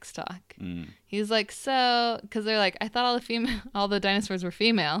a sex talk. He's like, so, because they're like, I thought all the dinosaurs were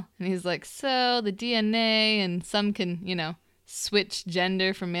female, and he's like, so the DNA and some can, switch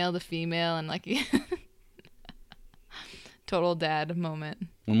gender from male to female, and like total dad moment.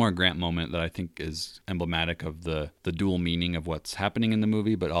 One more Grant moment that I think is emblematic of the dual meaning of what's happening in the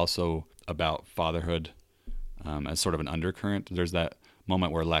movie, but also about fatherhood as sort of an undercurrent. There's that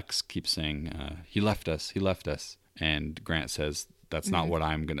moment where Lex keeps saying, he left us, and Grant says, that's not what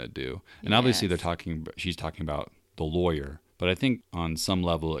I'm going to do. And obviously she's talking about the lawyer, but I think on some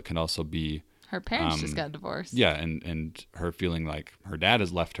level it can also be her parents just got divorced. Yeah, and her feeling like her dad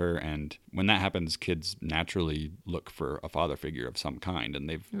has left her, and when that happens, kids naturally look for a father figure of some kind, and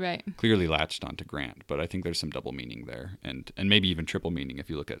they've clearly latched onto Grant. But I think there's some double meaning there, and maybe even triple meaning if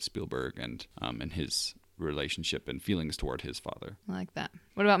you look at Spielberg and his relationship and feelings toward his father. I like that.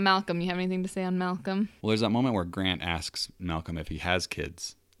 What about Malcolm? You have anything to say on Malcolm? Well, there's that moment where Grant asks Malcolm if he has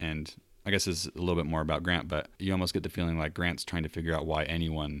kids, and I guess this is a little bit more about Grant, but you almost get the feeling like Grant's trying to figure out why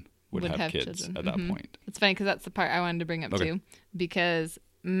anyone would have kids children at that point. It's funny because that's the part I wanted to bring up too, because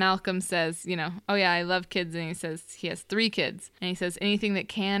Malcolm says, oh yeah, I love kids, and he says he has 3 kids, and he says anything that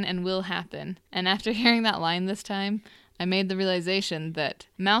can and will happen. And after hearing that line this time, I made the realization that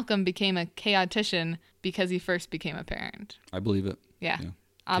Malcolm became a chaotician because he first became a parent. I believe it. Yeah.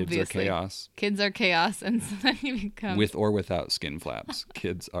 Obviously. Kids are chaos, and so then you become... With or without skin flaps,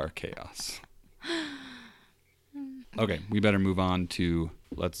 kids are chaos. Okay, we better move on to,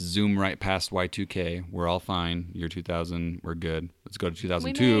 let's zoom right past Y2K. We're all fine. Year 2000, we're good. Let's go to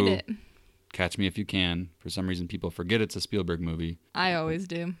 2002. We made it. Catch Me If You Can. For some reason, people forget it's a Spielberg movie. I always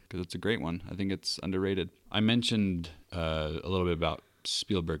do. Because it's a great one. I think it's underrated. I mentioned a little bit about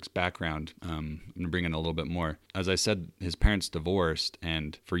Spielberg's background. I'm going to bring in a little bit more. As I said, his parents divorced,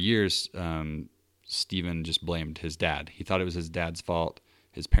 and for years, Steven just blamed his dad. He thought it was his dad's fault.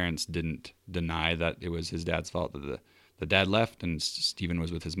 His parents didn't deny that it was his dad's fault. That the dad left and Steven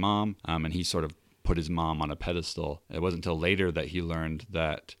was with his mom, and he sort of put his mom on a pedestal. It wasn't until later that he learned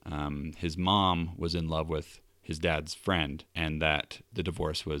that his mom was in love with his dad's friend, and that the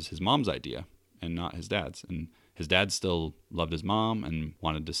divorce was his mom's idea and not his dad's. And his dad still loved his mom and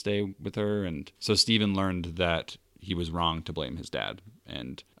wanted to stay with her. And so Steven learned that he was wrong to blame his dad.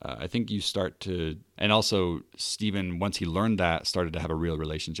 And I think you start to, and also Steven, once he learned that, started to have a real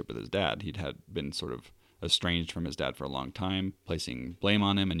relationship with his dad. He'd had been sort of estranged from his dad for a long time, placing blame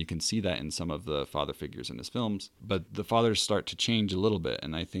on him, and you can see that in some of the father figures in his films. But the fathers start to change a little bit,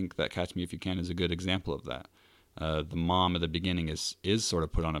 and I think that Catch Me If You Can is a good example of that. The mom at the beginning is sort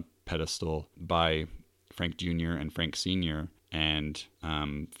of put on a pedestal by Frank Jr. and Frank Sr., and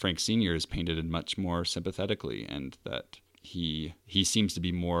Frank Sr. is painted much more sympathetically, and that he seems to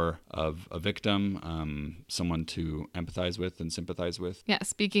be more of a victim, someone to empathize with and sympathize with. Yeah,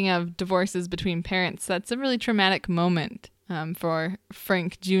 speaking of divorces between parents, that's a really traumatic moment for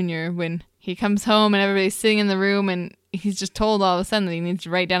Frank Jr. when he comes home and everybody's sitting in the room and he's just told all of a sudden that he needs to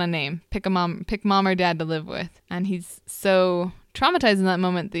write down a name, pick mom or dad to live with. And he's so traumatized in that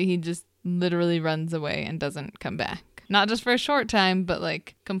moment that he just literally runs away and doesn't come back. Not just for a short time, but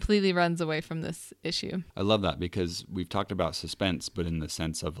like completely runs away from this issue. I love that because we've talked about suspense, but in the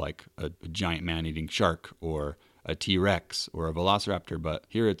sense of like a giant man-eating shark or a T-Rex or a velociraptor. But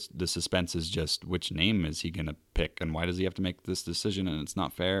here the suspense is just which name is he going to pick and why does he have to make this decision, and it's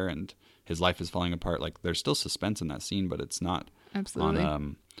not fair and his life is falling apart. Like there's still suspense in that scene, but it's not absolutely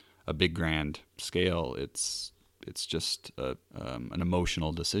on a big grand scale. It's just an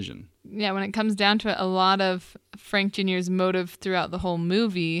emotional decision. Yeah, when it comes down to it, a lot of Frank Jr.'s motive throughout the whole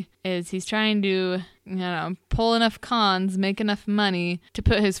movie is he's trying to, pull enough cons, make enough money to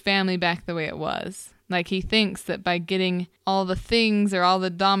put his family back the way it was. Like he thinks that by getting all the things or all the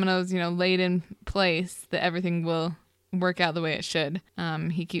dominoes, laid in place, that everything will work out the way it should.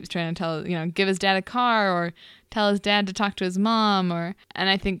 He keeps trying to give his dad a car or tell his dad to talk to his mom, and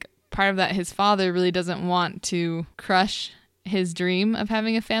I think part of that, his father really doesn't want to crush his dream of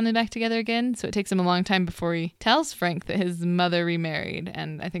having a family back together again. So it takes him a long time before he tells Frank that his mother remarried.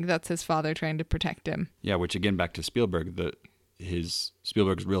 And I think that's his father trying to protect him. Yeah, which again, back to Spielberg,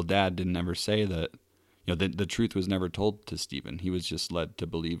 Spielberg's real dad didn't ever say that, the truth was never told to Steven. He was just led to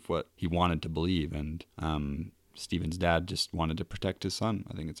believe what he wanted to believe. And Steven's dad just wanted to protect his son.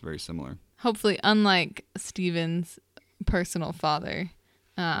 I think it's very similar. Hopefully, unlike Steven's personal father,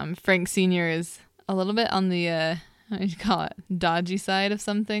 Frank Sr. is a little bit on the what do you call it, dodgy side of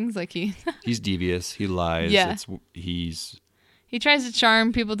some things. Like he's devious. He lies. Yeah. He tries to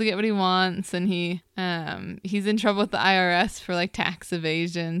charm people to get what he wants, and he's in trouble with the IRS for like tax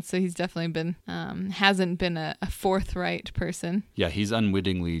evasion. So he's definitely been hasn't been a forthright person. Yeah, he's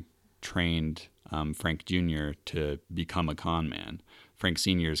unwittingly trained Frank Jr. to become a con man. Frank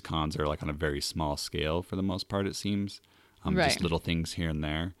Sr.'s cons are like on a very small scale for the most part, it seems. Right. Just little things here and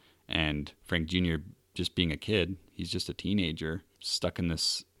there. And Frank Jr., just being a kid, he's just a teenager stuck in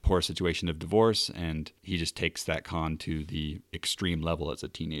this poor situation of divorce, and he just takes that con to the extreme level as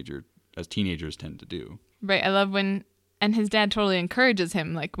teenagers tend to do. Right. I love and his dad totally encourages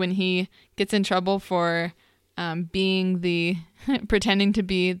him. Like when he gets in trouble for pretending to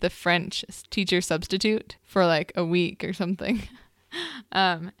be the French teacher substitute for like a week or something.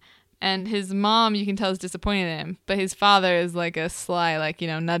 And his mom, you can tell, is disappointed in him, but his father is like a sly, like,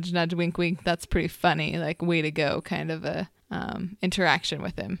 nudge, nudge, wink, wink. That's pretty funny. Like, way to go kind of a interaction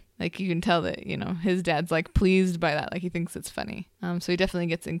with him. Like, you can tell that, his dad's like pleased by that. Like, he thinks it's funny. So he definitely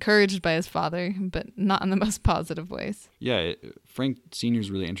gets encouraged by his father, but not in the most positive ways. Yeah, Frank Sr. is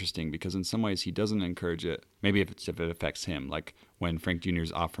really interesting because in some ways he doesn't encourage it. Maybe if it affects him, like when Frank Jr.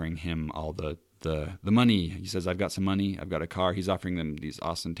 is offering him all the money. He says, I've got some money, I've got a car. He's offering them these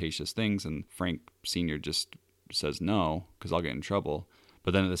ostentatious things, and Frank Sr. just says no, because I'll get in trouble.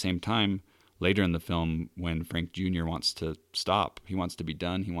 But then at the same time, later in the film, when Frank Jr. wants to stop, he wants to be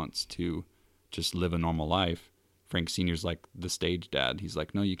done, he wants to just live a normal life, Frank Sr.'s like the stage dad. He's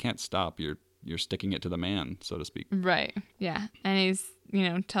like, no, you can't stop. You're sticking it to the man, so to speak. Right. Yeah. And he's,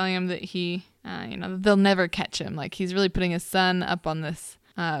 telling him that they'll never catch him. Like, he's really putting his son up on this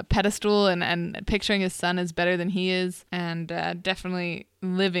pedestal and picturing his son as better than he is, and definitely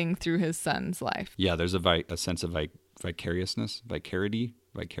living through his son's life. Yeah, there's a sense of vicariousness,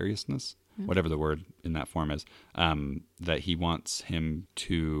 whatever the word in that form is, that he wants him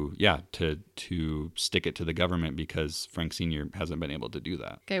to stick it to the government because Frank Sr. hasn't been able to do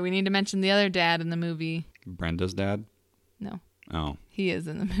that. Okay, we need to mention the other dad in the movie. Brenda's dad? No. Oh. He is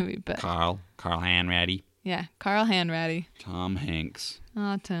in the movie, but... Carl Hanratty. Yeah, Carl Hanratty. Tom Hanks.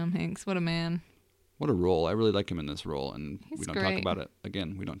 Oh, Tom Hanks. What a man. What a role. I really like him in this role, and He's we don't great. talk about it.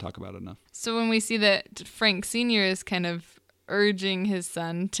 Again, we don't talk about it enough. So when we see that Frank Sr. is kind of urging his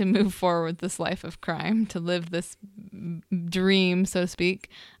son to move forward this life of crime, to live this dream, so to speak,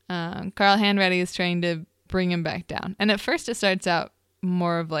 Carl Hanratty is trying to bring him back down. And at first it starts out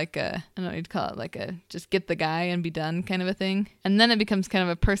more of like I don't know what you'd call it, like a just get the guy and be done kind of a thing. And then it becomes kind of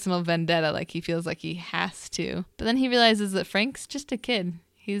a personal vendetta, like he feels like he has to. But then he realizes that Frank's just a kid.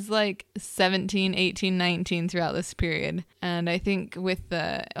 He's like 17, 18, 19 throughout this period. And I think with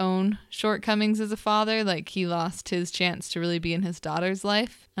the own shortcomings as a father, like he lost his chance to really be in his daughter's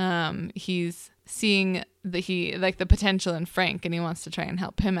life. He's seeing the potential in Frank, and he wants to try and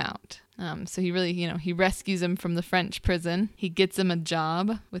help him out. So he really, he rescues him from the French prison. He gets him a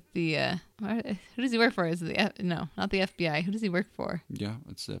job with the, who does he work for? Is it no, not the FBI. Who does he work for? Yeah,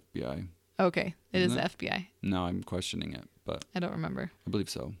 it's the FBI. Okay, it is Isn't the FBI. No, I'm questioning it, but I don't remember. I believe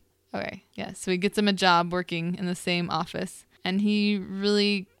so. Okay, yeah, so he gets him a job working in the same office, and he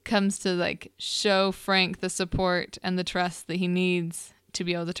really comes to like show Frank the support and the trust that he needs to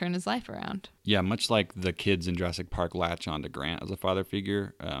be able to turn his life around. Yeah, much like the kids in Jurassic Park latch on to Grant as a father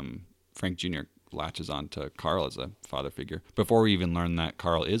figure, Frank Jr. latches on to Carl as a father figure. Before we even learn that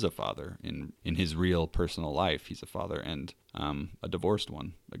Carl is a father in his real personal life, he's a father and a divorced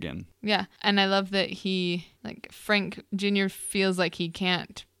one again. Yeah, and I love that Frank Jr. feels like he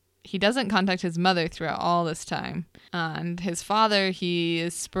doesn't contact his mother throughout all this time. And his father, he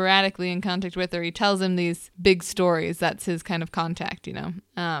is sporadically in contact with, or he tells him these big stories. That's his kind of contact,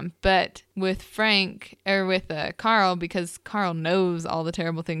 But with Carl, because Carl knows all the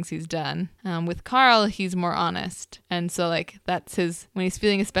terrible things he's done, with Carl, he's more honest. And so, that's when he's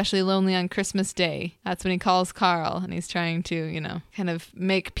feeling especially lonely on Christmas Day, that's when he calls Carl, and he's trying to, kind of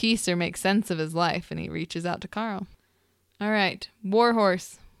make peace or make sense of his life, and he reaches out to Carl. All right, War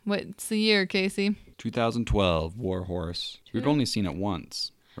Horse. What's the year, Casey? 2012, War Horse. We've only seen it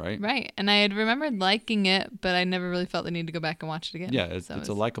once, right? Right. And I had remembered liking it, but I never really felt the need to go back and watch it again. Yeah, it's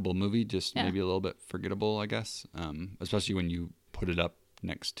a likable movie, just maybe a little bit forgettable, I guess, especially when you put it up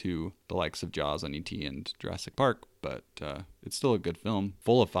next to the likes of Jaws and E.T. and Jurassic Park. But it's still a good film,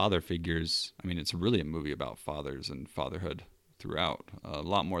 full of father figures. I mean, it's really a movie about fathers and fatherhood throughout, a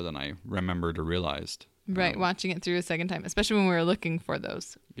lot more than I remembered or realized. Right, watching it through a second time, especially when we were looking for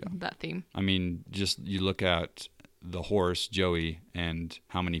that theme. I mean, just you look at the horse, Joey, and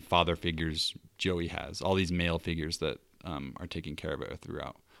how many father figures Joey has, all these male figures that are taking care of it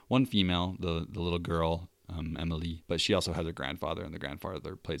throughout. One female, the little girl, Emily. But she also has a grandfather, and the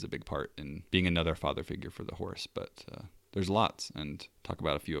grandfather plays a big part in being another father figure for the horse. But there's lots, and talk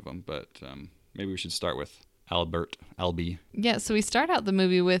about a few of them. But maybe we should start with Albie. Yeah, so we start out the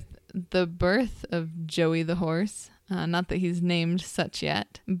movie with the birth of Joey the horse. Not that he's named such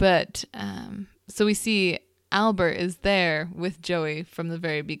yet, but so we see Albert is there with Joey from the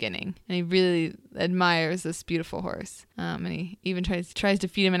very beginning, and he really admires this beautiful horse. And he even tries to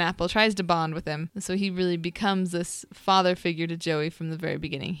feed him an apple, tries to bond with him. So he really becomes this father figure to Joey from the very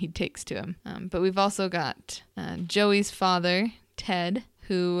beginning. He takes to him. But we've also got Joey's father, Ted,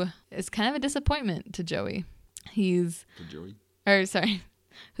 who is kind of a disappointment to Joey. Who's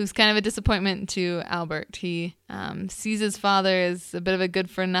kind of a disappointment to Albert. He sees his father as a bit of a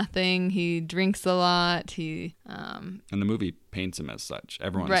good-for-nothing. He drinks a lot. And the movie paints him as such.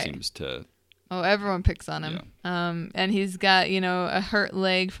 Everyone seems to... Oh, everyone picks on him. Yeah. And he's got, a hurt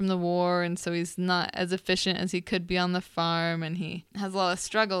leg from the war, and so he's not as efficient as he could be on the farm, and he has a lot of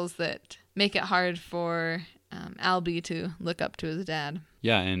struggles that make it hard for Albie to look up to his dad.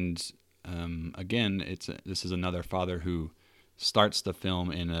 Yeah, and again, this is another father who starts the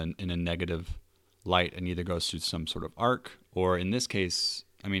film in a negative light and either goes through some sort of arc, or in this case,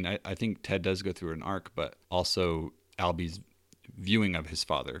 I think Ted does go through an arc, but also Albie's viewing of his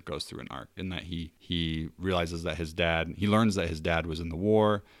father goes through an arc in that he realizes that he learns that his dad was in the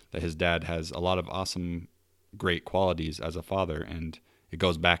war, that his dad has a lot of awesome, great qualities as a father, and it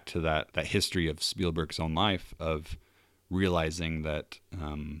goes back to that history of Spielberg's own life of realizing that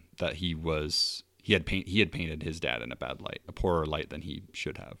he had painted his dad in a bad light, a poorer light than he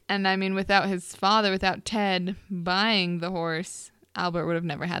should have. And without his father, without Ted buying the horse, Albert would have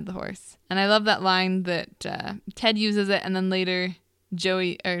never had the horse. And I love that line that Ted uses it, and then later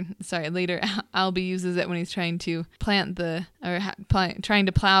Albie uses it when he's trying to trying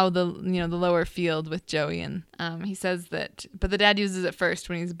to plow the lower field with Joey, and he says that, but the dad uses it first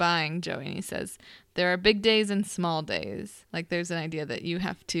when he's buying Joey, and he says there are big days and small days. Like there's an idea that you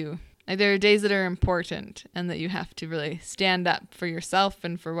have to. Like there are days that are important and that you have to really stand up for yourself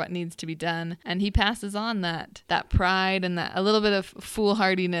and for what needs to be done. And he passes on that pride and that a little bit of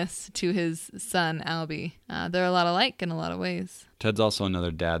foolhardiness to his son, Albie. They're a lot alike in a lot of ways. Ted's also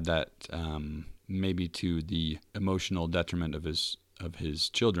another dad that maybe to the emotional detriment of his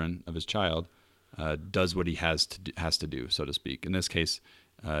child, does what he has to do, so to speak. In this case,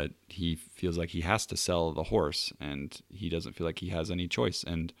 he feels like he has to sell the horse, and he doesn't feel like he has any choice.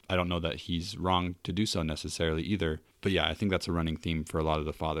 And I don't know that he's wrong to do so necessarily either. But yeah, I think that's a running theme for a lot of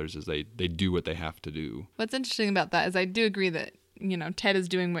the fathers is they do what they have to do. What's interesting about that is I do agree that, Ted is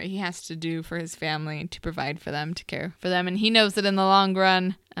doing what he has to do for his family to provide for them, to care for them. And he knows that in the long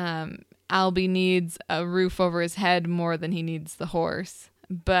run, Albie needs a roof over his head more than he needs the horse.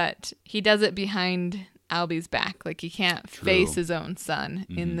 But he does it behind Albie's back. Like he can't face his own son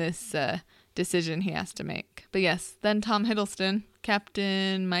in this decision he has to make. But yes, then Tom Hiddleston,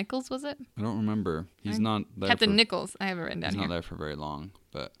 Captain Michaels, was it? I don't remember. He's not there. Captain Nichols. I have it written down here. He's not there for very long.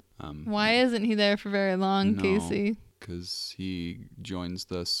 But why isn't he there for very long, Casey? Because he joins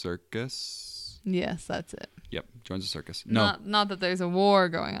the circus. Yes, that's it. Yep, joins the circus. Not that there's a war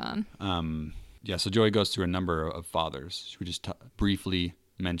going on. Yeah, so Joey goes through a number of fathers. Should we just briefly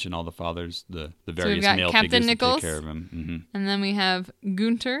mention all the fathers, the various male Captain figures Nichols, that take care of him? Mm-hmm. And then we have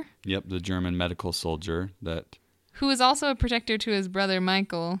Gunther. Yep, the German medical soldier who is also a protector to his brother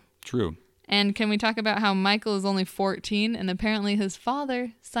Michael. True. And can we talk about how Michael is only 14 and apparently his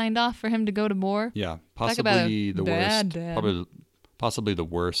father signed off for him to go to war? Yeah, possibly the worst. Dad. Possibly the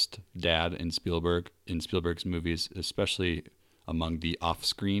worst dad in Spielberg's movies, especially among the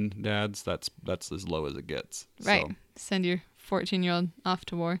off-screen dads. That's as low as it gets. Right. So. Send your 14-year-old off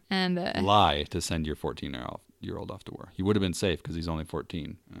to war. And lie to send your 14-year-old off to war. He would have been safe because he's only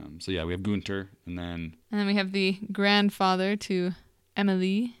 14. So yeah, we have Gunther, and then we have the grandfather to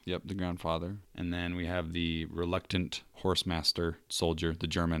Emily. Yep, the grandfather. And then we have the reluctant horsemaster soldier, the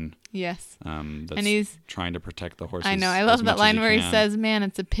German. Yes. And he's trying to protect the horses. I know. I love that line where he says, "Man,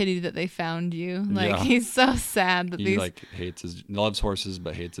 it's a pity that they found you." Like he's so sad that he loves horses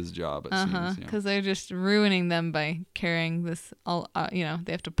but hates his job. It seems. Because they're just ruining them by carrying this.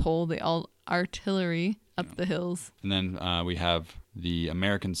 They have to pull the artillery up the hills. And then we have the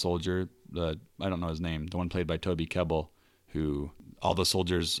American soldier. I don't know his name. The one played by Toby Kebbell, who. All the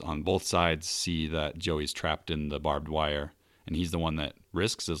soldiers on both sides see that Joey's trapped in the barbed wire, and he's the one that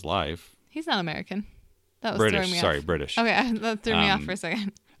risks his life. He's not American. That was British. Throwing me Sorry, off. British. Okay, that threw me off for a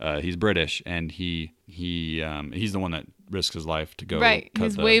second. He's British, and he's the one that risks his life to go. Right. cut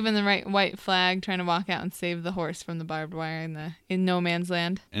He's the- waving the white flag, trying to walk out and save the horse from the barbed wire in no man's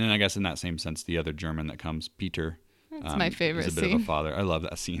land. And then I guess in that same sense, the other German that comes, Peter. That's my favorite is a bit scene. of a father. I love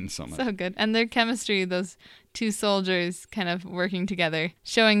that scene so much. So good. And their chemistry, those two soldiers kind of working together,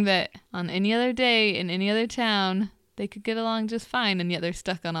 showing that on any other day in any other town, they could get along just fine, and yet they're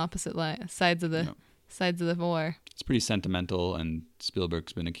stuck on opposite sides of the war. It's pretty sentimental, and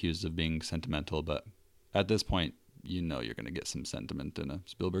Spielberg's been accused of being sentimental, but at this point, you know you're going to get some sentiment in a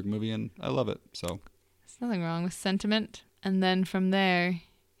Spielberg movie, and I love it. So There's nothing wrong with sentiment. And then from there,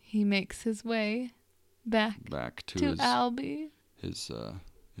 he makes his way back to Albie.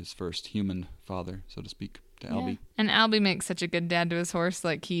 his first human father, so to speak, to Yeah. Albie. And Albie makes such a good dad to his horse.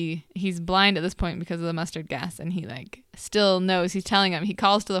 Like he's blind at this point because of the mustard gas, and he like still knows. He's telling him. He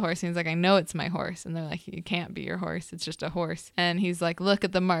calls to the horse, and he's like, "I know it's my horse." And they're like, "You can't be your horse. It's just a horse." And he's like, "Look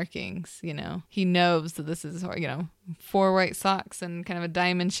at the markings." You know, he knows that this is his horse. You know, 4 white socks and kind of a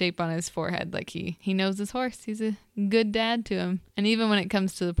diamond shape on his forehead. Like he knows his horse. He's a good dad to him. And even when it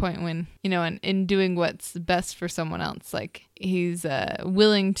comes to the point when, you know, in doing what's best for someone else, like he's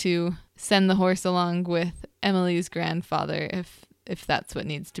willing to send the horse along with Emily's grandfather if that's what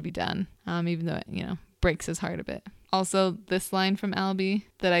needs to be done, even though it, you know, breaks his heart a bit. Also, this line from Albie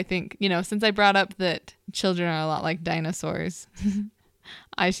that I think, you know, since I brought up that children are a lot like dinosaurs,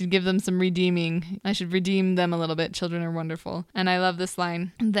 I should give them some redeeming. I should redeem them a little bit. Children are wonderful. And I love this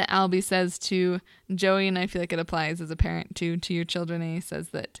line that Albie says to Joey, and I feel like it applies as a parent to your children. And he says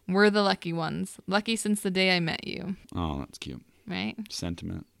that we're the lucky ones. Lucky since the day I met you. Oh, that's cute. Right?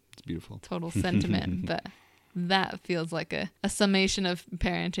 Sentiment. It's beautiful. Total sentiment. But that feels like a summation of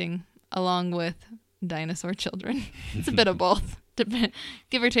parenting along with dinosaur children. It's a bit of both.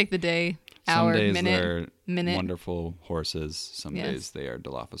 Give or take the day, hour, Some days minute. they're wonderful horses. Some Yes. days they are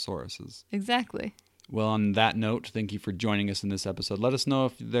Dilophosauruses. Exactly. Well, on that note, thank you for joining us in this episode. Let us know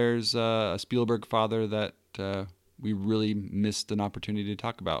if there's a Spielberg father that we really missed an opportunity to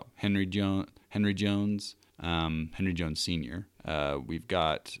talk about. Henry Jones Sr. We've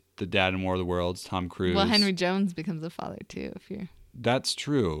got the dad in War of the Worlds, Tom Cruise. Well, Henry Jones becomes a father too if you're That's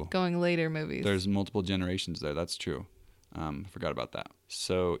true. going later movies. There's multiple generations there. That's true. Forgot about that.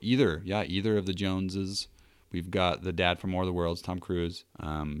 So either of the Joneses. We've got the dad from War of the Worlds, Tom Cruise,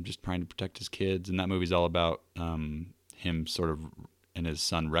 just trying to protect his kids. And that movie's all about him sort of and his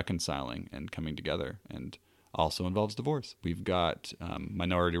son reconciling and coming together, and also involves divorce. We've got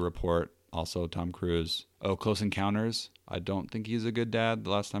Minority Report, also Tom Cruise. Oh, Close Encounters. I don't think he's a good dad.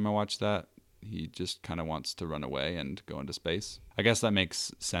 The last time I watched that, he just kind of wants to run away and go into space. I guess that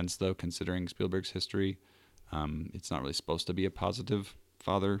makes sense, though, considering Spielberg's history. It's not really supposed to be a positive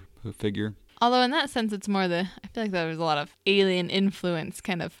father figure. Although in that sense, it's more I feel like there was a lot of alien influence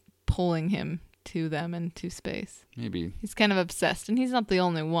kind of pulling him to them and to space. Maybe. He's kind of obsessed, and he's not the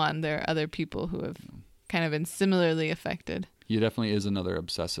only one. There are other people who have kind of been similarly affected. He definitely is another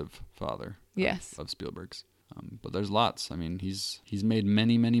obsessive father. Yes. Of Spielberg's. But there's lots. I mean, he's made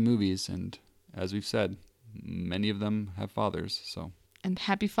many, many movies, and as we've said, many of them have fathers. So. And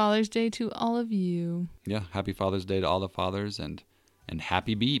happy Father's Day to all of you. Yeah, happy Father's Day to all the fathers, and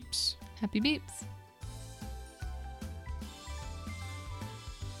happy beeps. Happy beeps.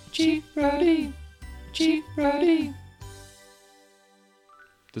 Chief Brody. Chief Brody.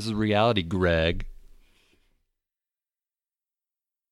 This is reality, Greg.